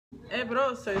Hey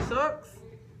bro, soy socks.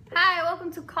 Hi,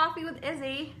 welcome to Coffee with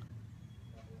Izzy.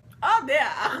 Oh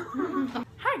yeah.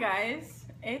 Hi guys,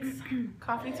 it's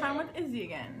coffee time with Izzy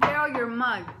again. Carol, your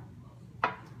mug.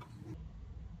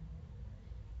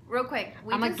 Real quick,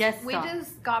 we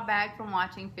just got back from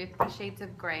watching 50 Shades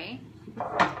of Grey.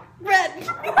 Red.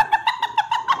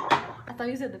 I thought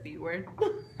you said the B word.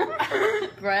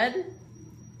 Bread.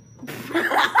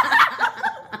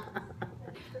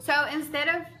 So instead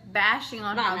of bashing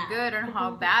on how good or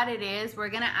how bad it is, we're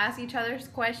gonna ask each other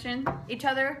questions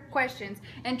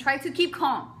and try to keep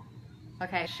calm.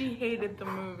 Okay. She hated the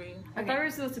movie. I thought we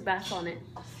were supposed to bash on it.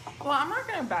 Well, I'm not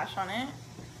gonna bash on it.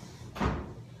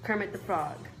 Kermit the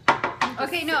Frog.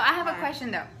 Okay, no, I have a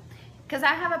question though, because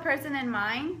I have a person in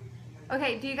mind.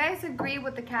 Okay, do you guys agree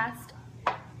with the cast,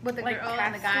 with the girl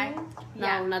and the guy?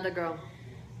 No, not the girl.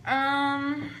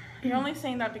 You're only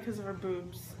saying that because of her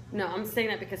boobs. No, I'm saying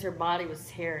that because her body was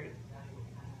hairy.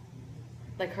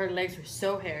 Like, her legs were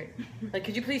so hairy. Like,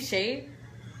 could you please shave?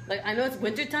 Like, I know it's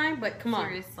winter time, but come on.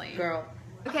 Seriously. Girl.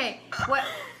 Okay,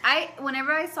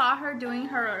 whenever I saw her doing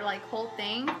her, like, whole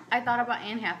thing, I thought about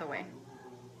Anne Hathaway.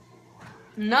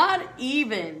 Not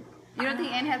even. You don't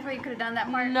think Anne Hathaway could have done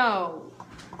that part? No.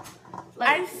 Like,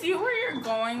 I see where you're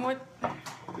going with...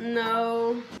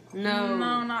 No. No,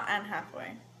 not Anne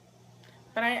Hathaway.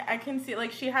 But I can see,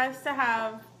 like, she has to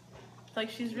have... Like,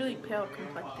 she's really pale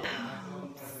complected.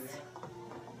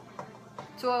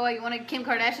 So, what, you want Kim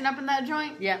Kardashian up in that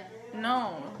joint? Yeah.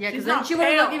 No. Yeah, because then she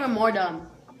would look even more dumb.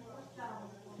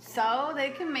 So, they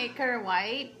can make her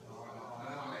white.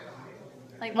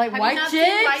 Like white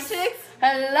chicks? White chicks?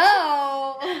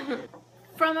 Hello!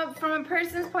 From a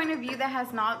person's point of view that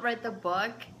has not read the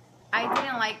book, I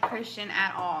didn't like Christian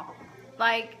at all.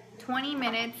 Like, 20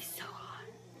 minutes...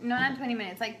 No, not 20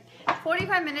 minutes. Like,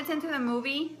 45 minutes into the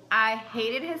movie, I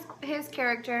hated his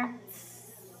character.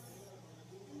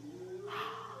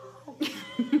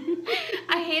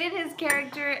 I hated his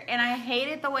character, and I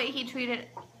hated the way he treated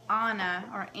Anna,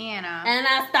 or Anna.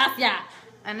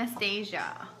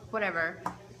 Anastasia. Whatever.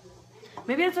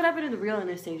 Maybe that's what happened in the real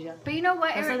Anastasia. But you know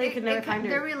what? That's why they could never find her.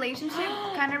 Their relationship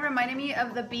kind of reminded me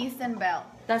of the Beast and Belle.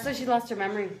 That's why she lost her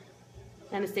memory.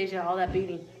 Anastasia, all that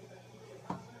beating.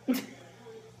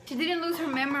 She didn't lose her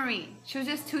memory. She was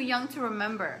just too young to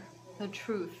remember the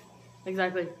truth.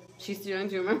 Exactly. She's too young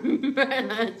to remember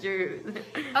the truth.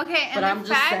 Okay, and but I'm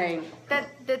just saying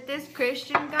that this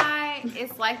Christian guy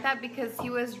is like that because he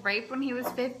was raped when he was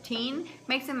 15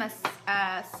 makes him a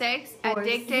sex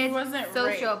addicted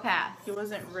sociopath. Raped. He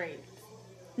wasn't raped.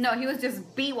 No, he was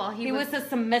just beat while he was a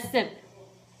submissive.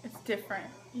 It's different.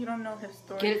 You don't know his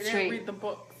story. Get it straight. You didn't read the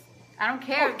books. I don't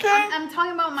care. Okay. I'm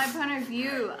talking about my point of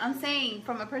view. I'm saying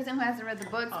from a person who hasn't read the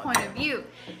book's point of view.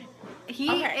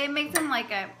 It makes him like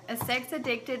a sex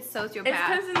addicted sociopath. It's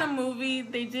because in the movie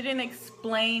they didn't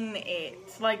explain it.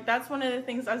 Like, that's one of the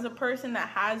things, as a person that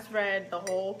has read the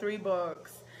whole 3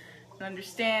 books and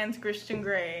understands Christian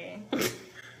Grey.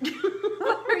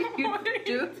 What are you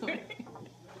doing?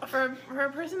 For a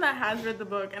person that has read the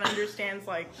book and understands,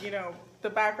 like, you know, the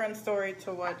background story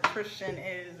to what Christian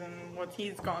is and what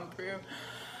he's gone through,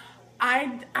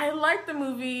 I like the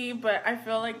movie, but I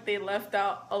feel like they left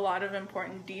out a lot of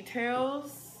important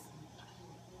details.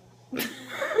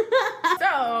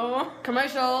 So,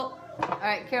 commercial.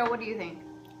 Alright, Carol, what do you think?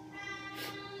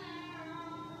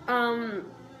 I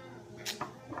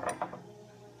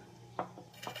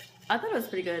thought it was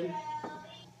pretty good.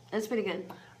 It's pretty good.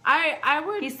 I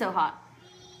would... He's so hot.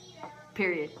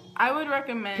 Period. I would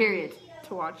recommend... Period.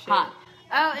 To watch it. Hot.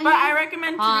 Oh, but I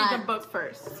recommend to read the book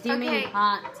first. Steaming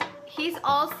hot. He's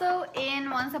also in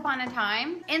Once Upon a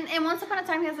Time. In Once Upon a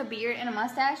Time, he has a beard and a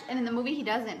mustache, and in the movie, he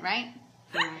doesn't, right?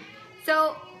 Yeah.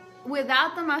 So,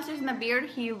 without the mustache and the beard,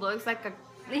 he looks like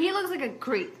a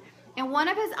creep. And one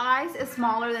of his eyes is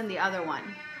smaller than the other one.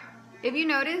 If you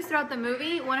notice throughout the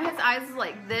movie, one of his eyes is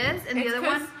like this, and the other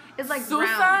one is like Susan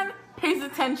round. Pays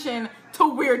attention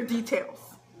to weird details.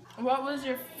 What was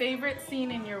your favorite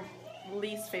scene and your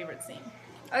least favorite scene?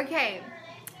 Okay.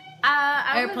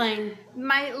 Airplane.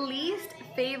 My least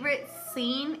favorite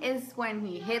scene is when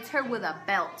he hits her with a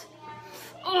belt.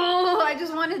 Oh, I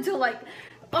just wanted to like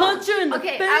punch her in the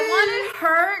face. I wanted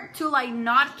her to like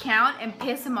not count and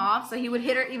piss him off, so he would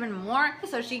hit her even more.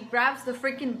 So she grabs the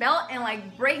freaking belt and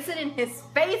like breaks it in his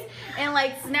face and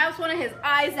like snaps one of his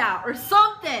eyes out or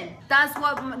something. That's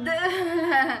what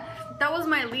that was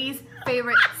my least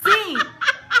favorite scene.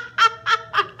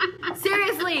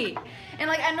 Seriously. And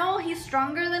like, I know he's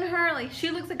stronger than her. Like, she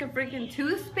looks like a freaking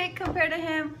toothpick compared to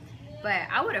him. But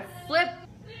I would have flipped.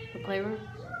 The playroom?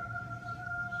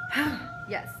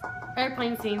 Yes.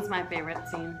 Airplane scene's my favorite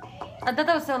scene. I thought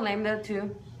that was so lame though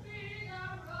too.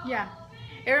 Yeah.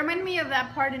 It reminded me of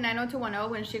that part in 90210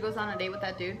 when she goes on a date with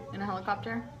that dude in a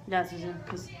helicopter. Yeah, Susan,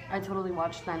 because I totally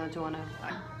watched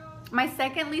 90210. My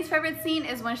second least favorite scene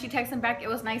is when she texts him back, "It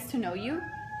was nice to know you."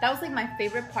 That was like my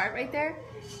favorite part right there.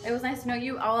 It was nice to know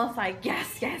you. I was like, yes,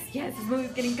 yes, yes, this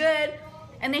movie's getting good.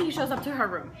 And then he shows up to her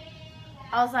room.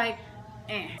 I was like,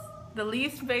 eh. The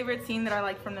least favorite scene that I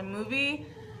like from the movie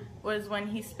was when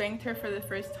he spanked her for the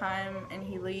first time and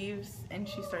he leaves and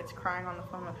she starts crying on the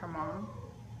phone with her mom.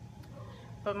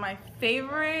 But my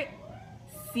favorite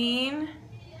scene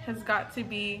has got to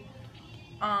be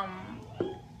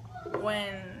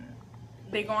when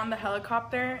they go on the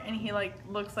helicopter and he like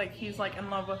looks like he's like in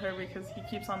love with her because he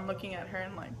keeps on looking at her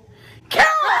and like, kill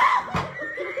her!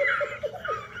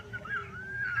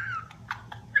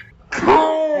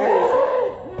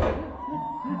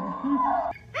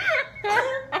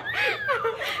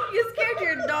 You scared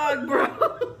your dog,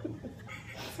 bro.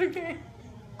 It's okay.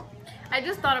 I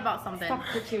just thought about something. Stop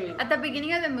touching me. At the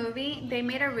beginning of the movie, they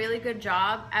made a really good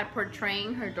job at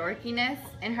portraying her dorkiness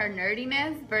and her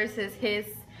nerdiness versus his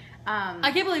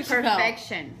I can't believe she fell.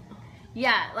 perfection.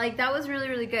 Yeah, like that was really,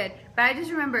 really good. But I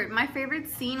just remember my favorite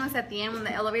scene was at the end when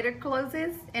the elevator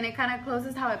closes and it kind of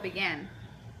closes how it began.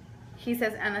 He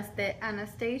says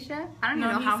Anastasia. I don't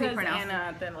even know how he pronounced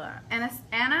it.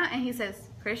 Anna, and he says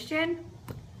Christian.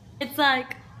 It's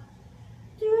like,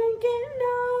 you ain't getting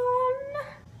on.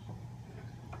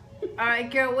 All right,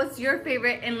 girl, what's your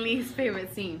favorite and least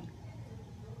favorite scene?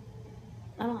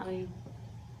 I don't know.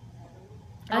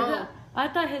 Oh. I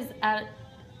thought his I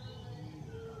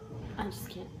just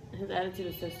can't. His attitude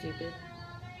is so stupid.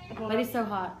 But he's so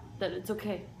hot that it's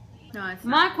okay. No, it's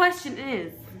My question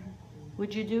is,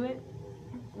 would you do it?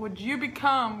 Would you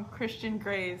become Christian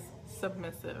Grey's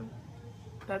submissive?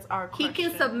 That's our question. He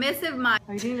can submissive my.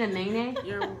 Are you doing the nay-nay?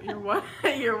 You're what?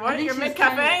 You're what? You're she's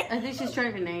mid-cafe? I think she's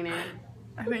trying to nay-nay.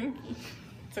 I think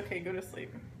it's okay. Go to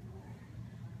sleep.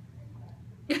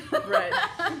 Red.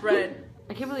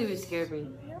 I can't believe you scared me.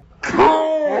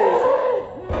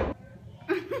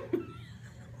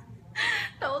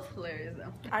 That was hilarious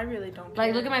though. I really don't care.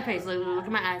 Like, look at my face. Look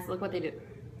at my eyes. Look what they do.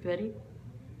 You ready?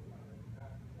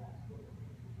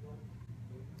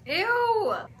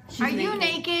 Ew! She's Are you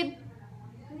naked.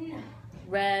 naked?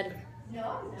 Red.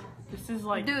 This is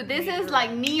like. Dude, this is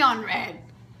like neon red.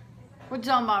 We're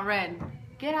talking about red.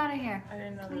 Get out of here. I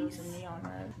didn't know there was a neon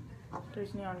red.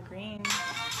 There's neon green.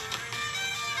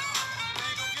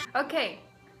 Okay,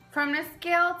 from a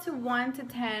scale to 1 to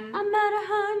 10. I'm at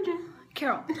 100.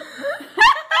 Carol.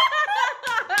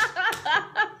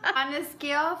 On a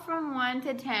scale from 1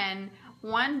 to 10,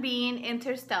 1 being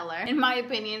Interstellar, in my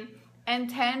opinion, and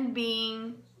 10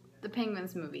 being the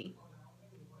Penguins movie,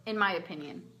 in my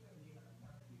opinion.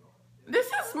 This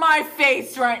is my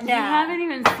face right now. You haven't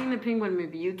even seen the Penguin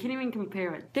movie. You can't even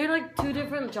compare it. They're like two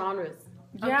different genres.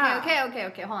 Yeah.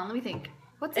 Okay. Hold on, let me think.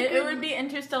 What's a It good- would be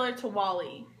Interstellar to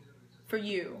Wall-E for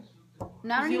you.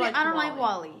 No, I don't, you even, like I don't like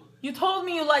Wall-E. Wall-E. You told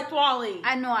me you liked Wall-E.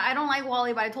 I know, I don't like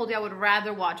Wall-E, but I told you I would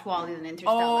rather watch Wall-E than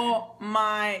Interstellar. Oh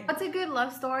my. What's a good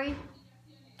love story?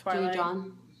 Twilight. Julie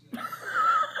John.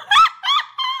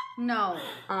 No.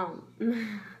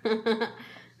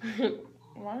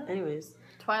 What? Anyways.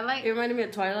 Twilight? It reminded me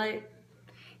of Twilight.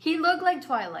 He looked like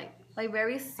Twilight. Like,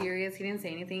 very serious. He didn't say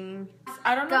anything.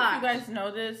 I don't know Gosh. if you guys know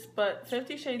this, but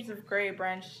 50 Shades of Grey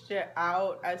branched it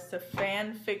out as to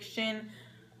fan fiction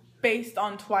based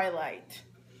on Twilight.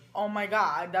 Oh my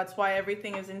god, that's why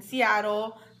everything is in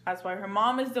Seattle. That's why her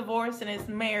mom is divorced and is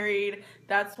married.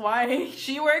 That's why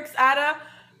she works at a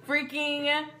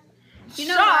freaking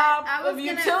shop of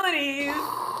utilities,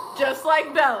 just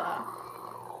like Bella.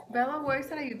 Bella works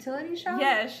at a utility shop?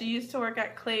 Yeah, she used to work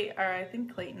at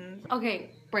Clayton's.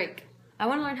 Okay, break. I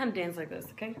want to learn how to dance like this,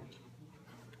 okay?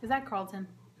 Is that Carlton?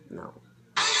 No.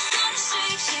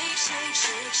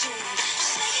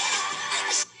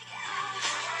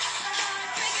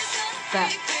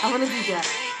 That. I want to do that.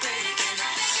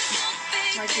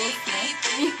 Like Will Smith?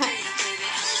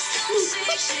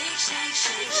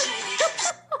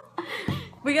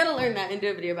 We gotta learn that and do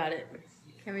a video about it.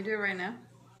 Can we do it right now?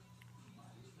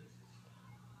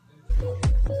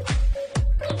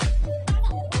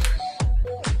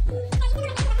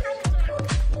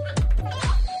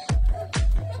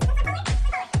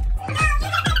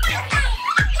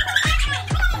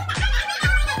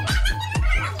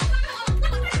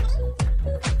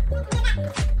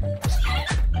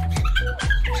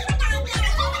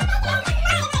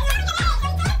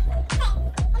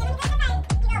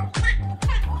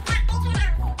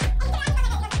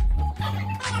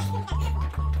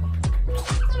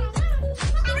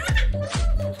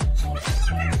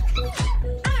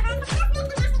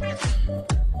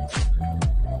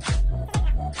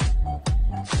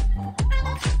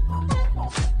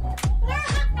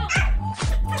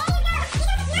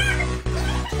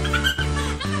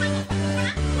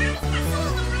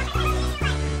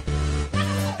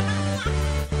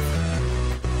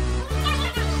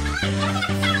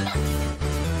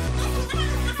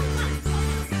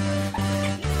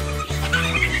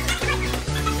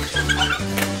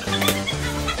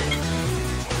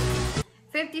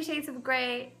 50 Shades of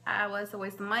Grey was a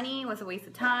waste of money, was a waste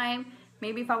of time.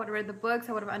 Maybe if I would have read the books,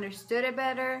 I would have understood it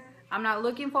better. I'm not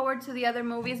looking forward to the other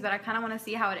movies, but I kind of want to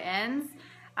see how it ends.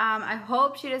 I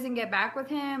hope she doesn't get back with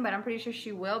him, but I'm pretty sure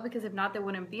she will, because if not, there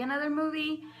wouldn't be another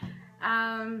movie.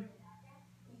 And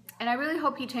I really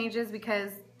hope he changes,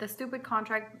 because the stupid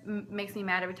contract makes me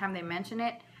mad every time they mention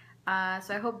it.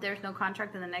 So I hope there's no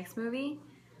contract in the next movie.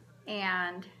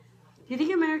 And do you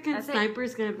think American Sniper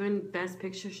is going to win Best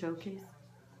Picture Showcase?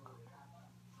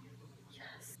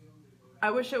 Yes.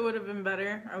 I wish it would have been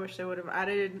better. I wish they would have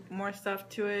added more stuff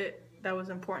to it that was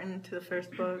important to the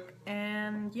first book.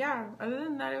 And yeah, other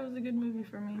than that, it was a good movie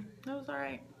for me. It was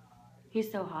alright.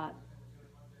 He's so hot.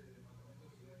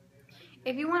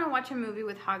 If you want to watch a movie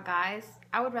with hot guys,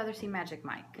 I would rather see Magic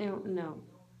Mike. Ew, no.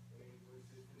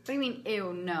 What do you mean,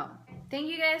 ew, no? Thank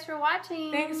you guys for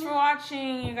watching. Thanks for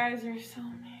watching. You guys are so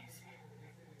amazing.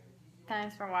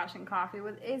 Thanks for watching Coffee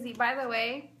with Izzy. By the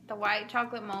way, the white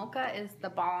chocolate mocha is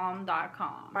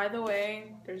thebomb.com. By the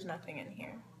way, there's nothing in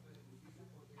here.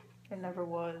 There never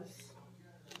was.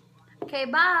 Okay,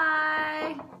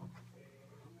 bye.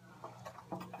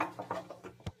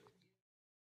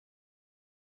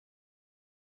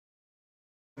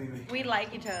 We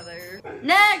like each other.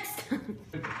 Next! What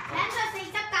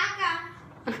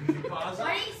do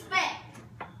you expect?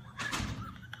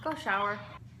 Go shower.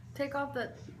 Take off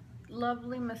the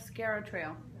lovely mascara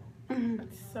trail.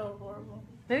 That's so horrible.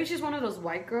 Maybe she's one of those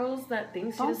white girls that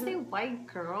thinks she Don't doesn't... say white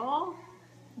girl.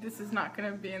 This is not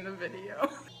gonna be in the video.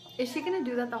 Is she gonna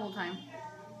do that the whole time?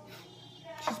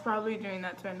 She's probably doing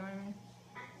that to annoy me.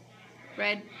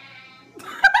 Red.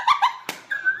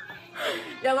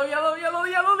 Yellow, yellow, yellow,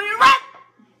 yellow, red!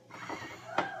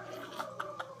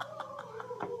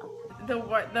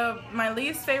 My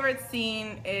least favorite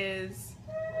scene is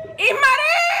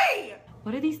Imari!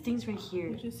 What are these things right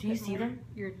here? Just Do you hit see me. them?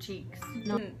 Your cheeks.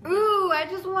 No. Ooh, I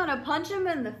just want to punch him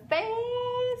in the face.